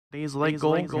Today's like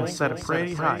goal is set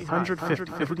pretty high,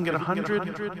 150. If we can get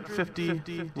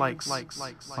 150 likes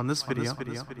on this video,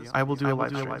 I will do a live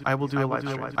stream. I will do a live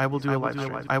stream. I will do a live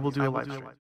stream. I will do a live stream.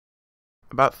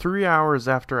 About 3 hours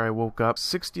after I woke up,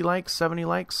 60 likes, 70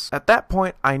 likes. At that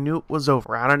point, I knew it was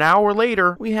over. Around an hour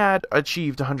later, we had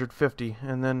achieved 150,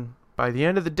 and then by the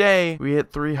end of the day, we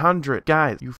hit 300.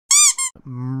 Guys, you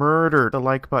murdered the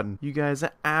like button. You guys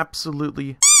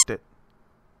absolutely it.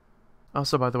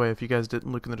 Also, by the way, if you guys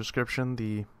didn't look in the description,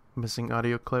 the missing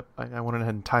audio clip, I went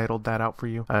ahead and titled that out for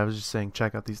you. I was just saying,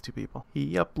 check out these two people.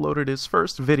 He uploaded his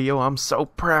first video. I'm so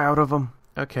proud of him.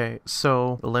 Okay,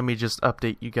 so let me just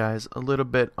update you guys a little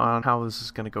bit on how this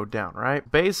is going to go down, right?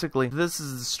 Basically, this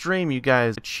is the stream you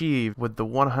guys achieved with the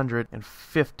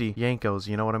 150 Yankos,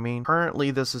 you know what I mean?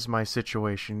 Currently, this is my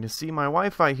situation. You see my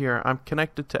Wi-Fi here, I'm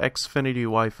connected to Xfinity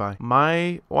Wi-Fi.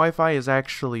 My Wi-Fi is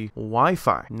actually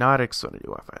Wi-Fi, not Xfinity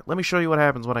Wi-Fi. Let me show you what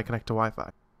happens when I connect to Wi-Fi.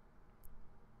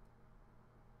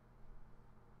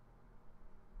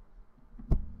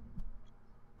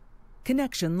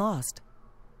 Connection lost.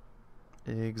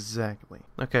 Exactly.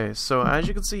 Okay, so as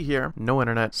you can see here, no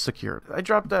internet secured. I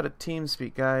dropped out of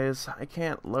TeamSpeak, guys. I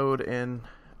can't load in.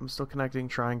 I'm still connecting,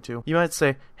 trying to. You might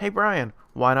say, hey Brian,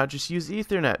 why not just use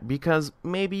Ethernet? Because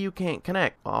maybe you can't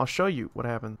connect. Well, I'll show you what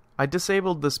happened. I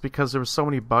disabled this because there were so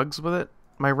many bugs with it.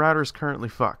 My router is currently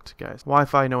fucked, guys.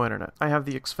 Wi-Fi, no internet. I have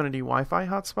the Xfinity Wi-Fi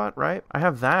hotspot, right? I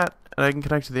have that, and I can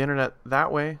connect to the internet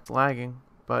that way. It's lagging,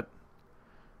 but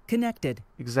Connected.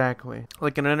 exactly.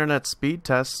 Like an internet speed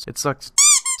test, it sucks.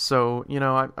 So, you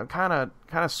know, I'm kind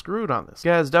of screwed on this.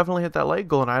 You guys definitely hit that like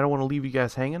goal, and I don't want to leave you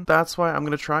guys hanging. That's why I'm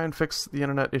going to try and fix the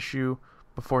internet issue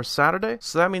before Saturday.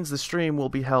 So that means the stream will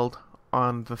be held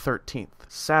on the 13th.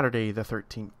 Saturday the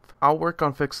 13th. I'll work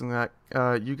on fixing that.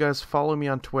 You guys follow me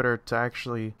on Twitter to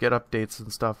actually get updates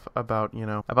and stuff about, you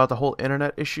know, about the whole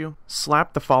internet issue.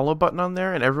 Slap the follow button on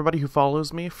there, and everybody who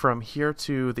follows me from here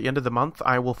to the end of the month,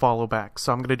 I will follow back.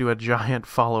 So I'm going to do a giant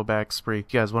follow back spree.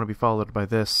 If you guys want to be followed by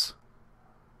this,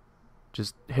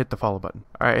 just hit the follow button.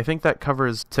 Alright, I think that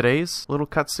covers today's little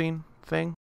cutscene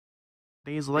thing.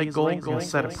 Today's like goal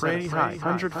is set pretty high,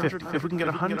 150. If we can get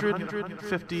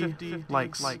 150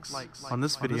 likes on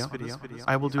this video,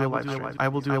 I will do a live stream. I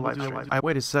will do a live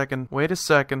stream. Wait a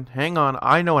second, hang on,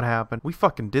 I know what happened. We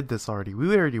fucking did this already.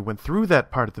 We already went through that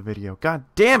part of the video. God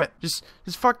damn it! Just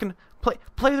fucking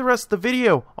play the rest of the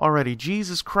video already.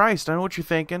 Jesus Christ, I know what you're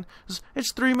thinking.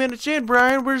 It's 3 minutes in,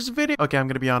 Brian, where's the video? Okay, I'm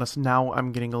gonna be honest, now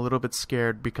I'm getting a little bit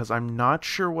scared because I'm not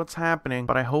sure what's happening,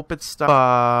 but I hope it's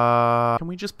stuff. Can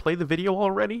we just play the video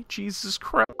already? Jesus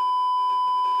Christ.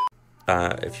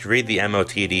 If you read the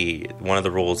MOTD, one of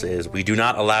the rules is we do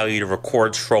not allow you to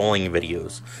record trolling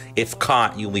videos. If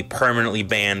caught, you'll be permanently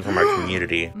banned from our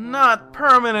community. Not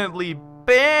permanently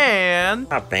banned.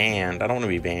 Not banned. I don't want to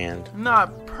be banned.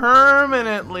 Not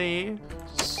permanently.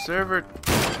 Server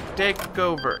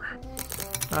takeover.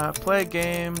 Play a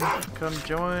game. Come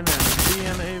join and be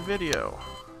in a video.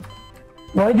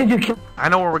 Why did you kill? I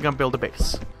know where we're gonna build a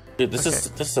base. Dude, this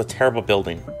is a terrible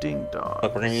building. Ding dong.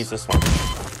 Look, we're gonna use this one.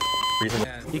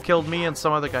 He killed me and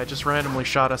some other guy just randomly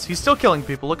shot us. He's still killing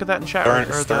people. Look at that in chat.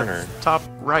 Sterner. The top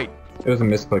right. It was a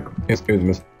misclick. It was a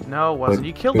misclick. No, it wasn't.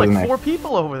 You killed like 4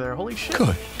 people over there. Holy shit.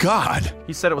 Good God.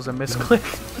 He said it was a misclick.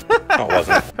 No, it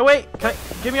wasn't. Hey, wait.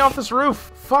 Get me off this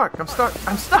roof. Fuck. I'm stuck.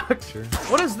 I'm stuck. Sure.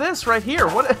 What is this right here?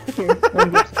 What?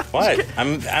 What?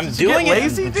 I'm doing it.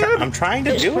 Lazy, dude? I'm trying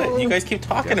to do it. You guys keep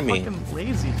talking to me. Fucking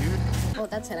lazy, dude. Oh,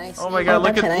 that's a nice. Oh my god,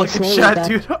 look at chat,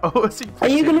 dude. Oh, is he? Are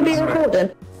you gonna be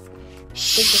recorded?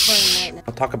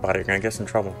 I'll talk about it. You're gonna get us in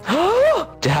trouble.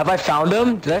 Have I found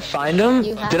him? Did I find him?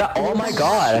 Oh my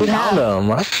god, I found him.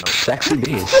 What a sexy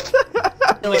beast.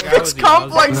 It's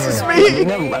complexes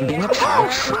me! I'm being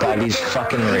attacked by these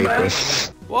fucking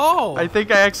rapists. Whoa! I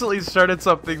think I accidentally started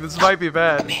something. This might be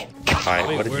bad. Alright,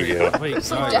 what did you do? Wait,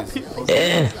 sorry.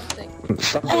 Hey,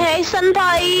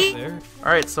 senpai!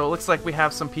 Alright, so it looks like we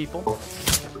have some people.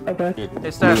 Okay.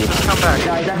 Hey, Stash, just come back.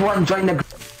 Guys, everyone join the.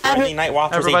 Friendly Night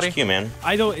Watchers Everybody. HQ, man.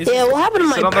 I don't. Yeah, what happened to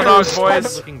my Sit on the dogs,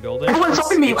 boys. Looking building. Everyone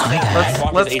join me.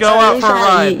 Let's go out for a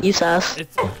ride. You sass.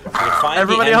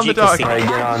 Everybody on the dog. Alright,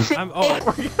 get on. I'm. Oh.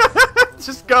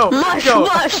 Just go. Mush, Go.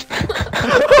 mush!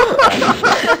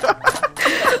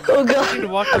 Oh god.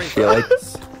 Walk right feel like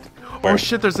Oh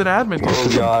shit, there's an admin.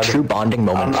 Oh god. true bonding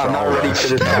moment. I'm for not all ready of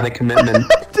for us. this kind of commitment.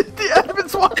 The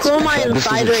admin's watching. Who am I This is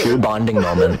inside a true right? bonding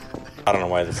moment. I don't know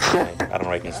why this is happening. I don't know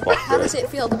why you can swap How through does it. it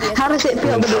feel to be a cast?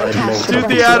 Dude,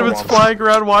 the admin's flying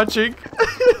around watching.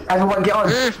 Everyone get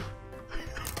on.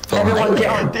 Everyone get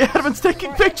on. The admin's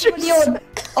taking pictures.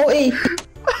 Oh, hey.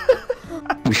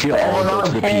 We should all go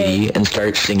to the PD and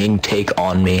start singing "Take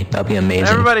on Me." That'd be amazing.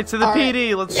 Everybody to the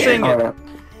PD. Let's sing it.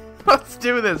 Let's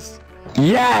do this.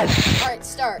 Yes. Alright,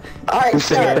 start. Alright,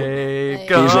 start.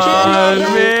 Take on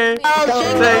me. Take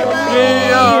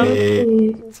me on.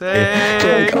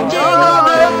 Take on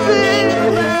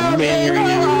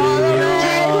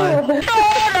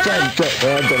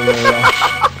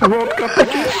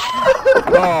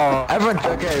Oh, everyone's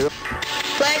okay.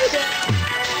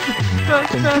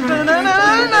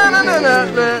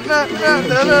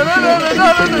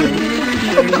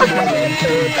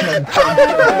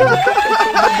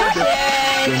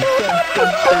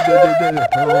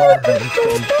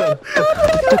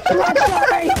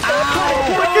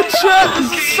 Fucking shit,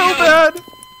 this is so bad.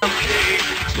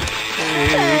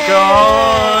 Take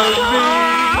on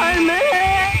me.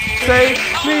 Take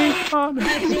me on.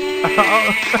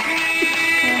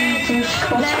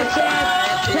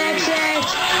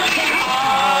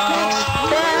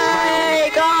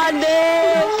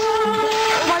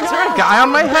 Is there a guy on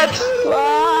my head?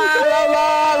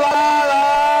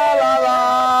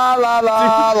 Dude,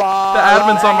 the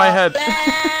admin's on my head.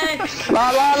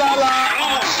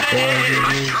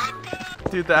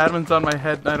 Dude, the admin's on my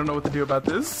head and I don't know what to do about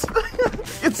this.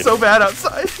 It's so bad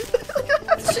outside.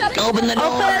 Open the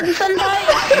door.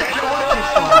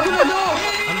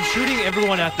 I'm shooting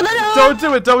everyone at the Don't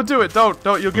do it, don't do it, don't.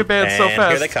 You'll get banned so And fast.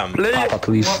 here they come. Papa,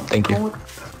 please, thank you.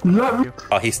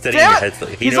 Oh, he's studying Damn your it! head.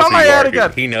 He's on my head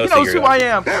again. He knows, who I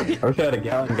am. I wish I had a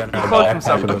gallon gun. He cloaked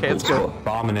himself. Okay, it's good.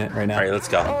 Bombing it right now. Alright, let's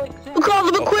go. Who called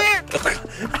him a queer?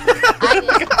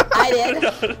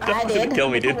 I did. Kill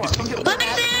me, dude. Let me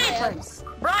see!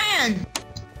 Brian!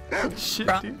 Shit,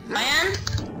 dude. Brian?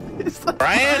 He's like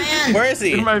Brian? Where is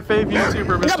he? my fave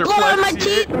YouTuber, I got Mr. blood on my Flex.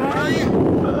 teeth!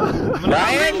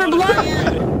 Brian? For blood!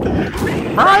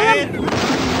 Brian!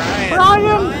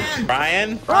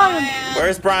 Brian?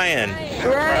 Where's Brian?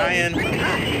 Brian?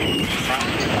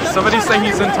 Somebody say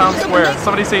he's in Town Square.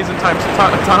 Somebody say he's in Town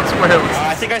Square.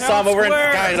 I think I saw him over in...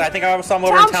 Guys, I think I saw him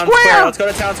over Town in Town Square! Square. Let's go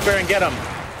to Town Square and get him.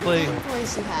 play.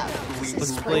 Let's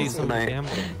Let's play some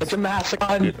gambling. It's a massacre.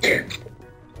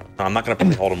 No, I'm not gonna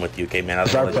play hold him with you, okay, man. I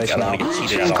don't want to get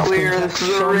cheated at all. Clear, this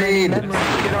is a raid.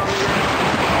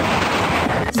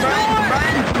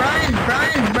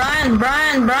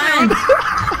 Brian!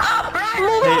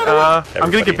 Hey, I'm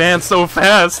gonna get banned so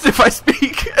fast if I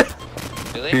speak.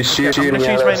 He's I'm shooting gonna at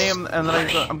change my us. name and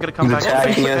then I'm gonna come He's back.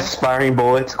 attacking Okay? us, firing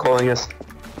bullets, calling us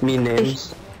mean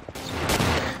names.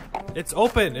 It's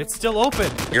open. It's still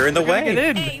open. You're in the Get way.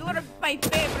 in. You are my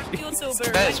favorite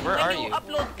YouTuber. Guys, where are you?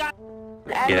 Upload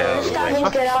Yeah.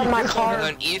 Get out of my I'm car.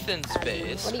 on Ethan's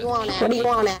base. What do you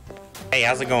want at? Hey,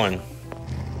 how's it going?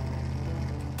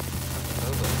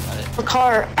 A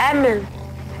car. Admin.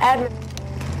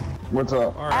 What's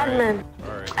up? Alright.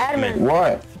 Admin.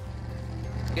 What?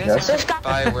 You guys ever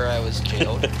by where I was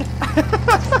jailed?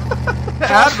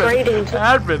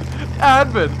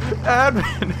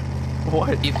 Admin.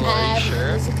 What? People, are you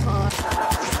sure?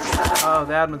 Oh,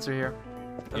 the admins are here.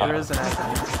 There is an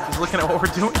admin. He's looking at what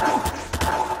we're doing.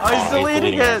 Oh, he's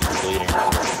deleting it.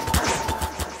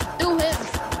 Do him.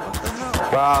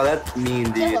 Wow, that's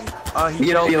mean, dude. He You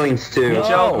get jelled me. feelings too. He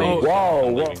jelled me.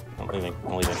 I'm leaving.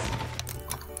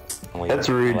 That's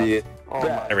rude, dude.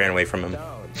 I ran away from him.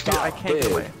 Dude, I can't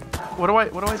get away. What do I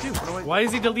do? Why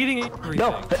is he deleting everything?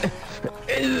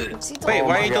 Wait,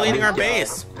 why are you deleting our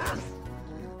base?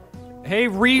 Hey,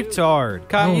 retard.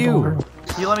 Caught you.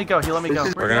 He let me go.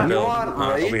 We're gonna build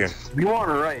over here. We want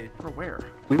a right. Where?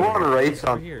 We want a right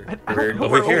Over on here.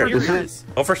 Over here. This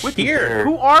Over here.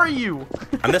 Who are you?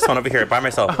 I'm this one over here by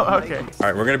myself. Oh, okay. All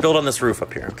right, we're gonna build on this roof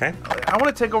up here, okay? I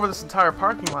want to take over this entire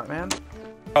parking lot, man.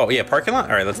 Oh yeah, parking lot.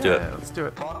 All right, let's do it. Yeah, let's do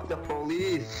it. Fuck the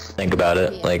police. Think about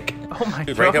it, like, Oh my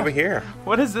Dude, god. right over here.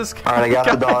 What is this guy? Alright, I got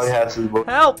the guys? dog houses.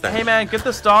 Help! Hey man, get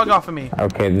this dog off of me.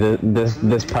 Okay,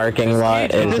 this parking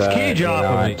lot is cage off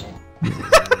of me.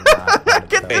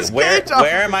 Get Wait, this cage off.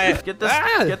 where am I? Get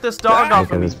this dog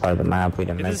off of me. This part of the map we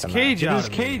didn't Get make this the map. cage out of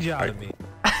me. Out of me.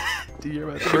 Dude, you're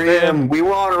about to get Freedom. banned. We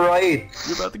want a right.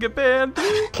 You're about to get banned.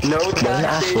 No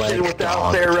taxation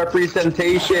without fair These are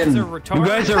representation. retarded. You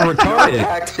guys are No retarded.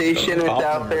 taxation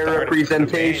without fair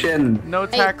representation. No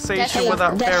taxation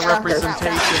without fair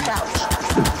representation.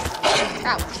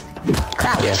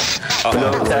 yes. Oh,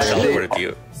 No no, taxation. teleported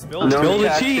you. Spill No Spill the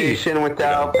tea. taxation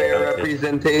without fair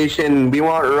representation. We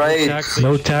want rights. taxation.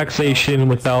 No taxation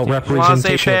without You want to say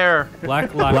representation. fair.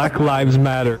 Black lives. Black lives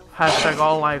matter. Hashtag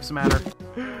all lives matter.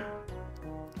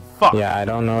 Fuck. Yeah, I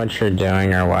don't know what you're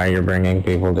doing or why you're bringing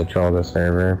people to troll the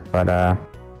server, but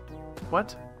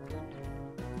What?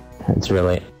 It's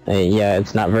really... yeah,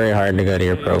 it's not very hard to go to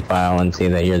your profile and see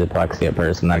that you're the Plexia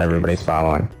person that everybody's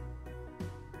following.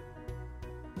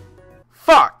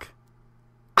 Fuck!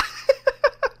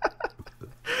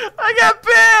 I got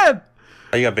banned!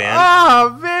 Oh, you got banned?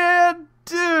 Oh, man!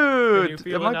 Dude!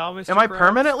 Am I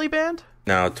permanently banned?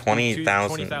 No,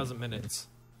 20,000. 20,000 minutes.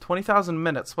 20,000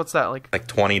 minutes. What's that, like? Like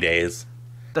 20 days.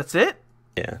 That's it?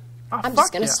 Yeah. Oh, I'm fuck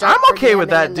just gonna yeah. start I'm okay with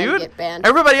DMing that, and then dude. get banned.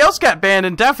 Everybody else got banned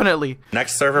indefinitely.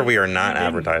 Next server, we are not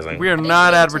advertising. We are didn't not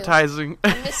mean to. advertising. I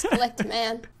misclicked,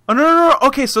 man. Oh, no.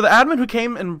 Okay, so the admin who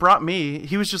came and brought me,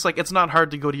 he was just like, it's not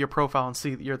hard to go to your profile and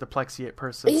see that you're the Plexiate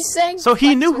person. He's saying So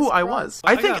he knew Plexus, who I bro. was.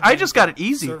 I think I just got it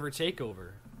easy. Server takeover.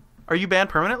 Are you banned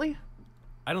permanently?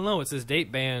 I don't know. It says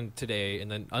date banned today,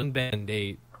 and then unbanned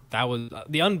date. That was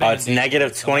the unbanned. It's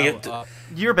negative 20. You're 2 banned.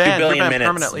 You're billion banned minutes.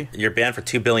 permanently. You're banned for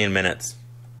 2 billion minutes.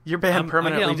 You're banned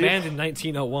permanently, I'm dude. banned in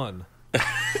 1901.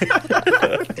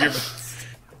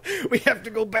 We have to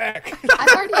go back. I've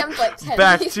already have like 10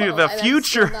 Back people, to the and I'm still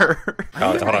future.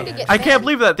 not- Hold on. to get I can't banned.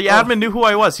 believe that the admin knew who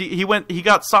I was. He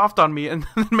got soft on me and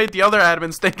then made the other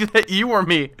admins think that you were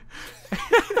me.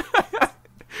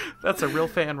 That's a real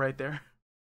fan right there.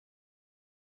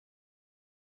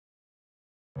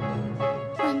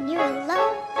 When you're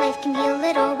alone, life can be a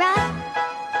little rough.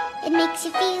 It makes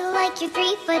you feel like you're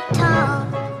 3 foot tall.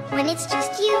 When it's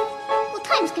just you, well,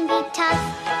 times can be tough.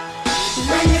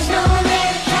 When there's no one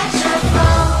there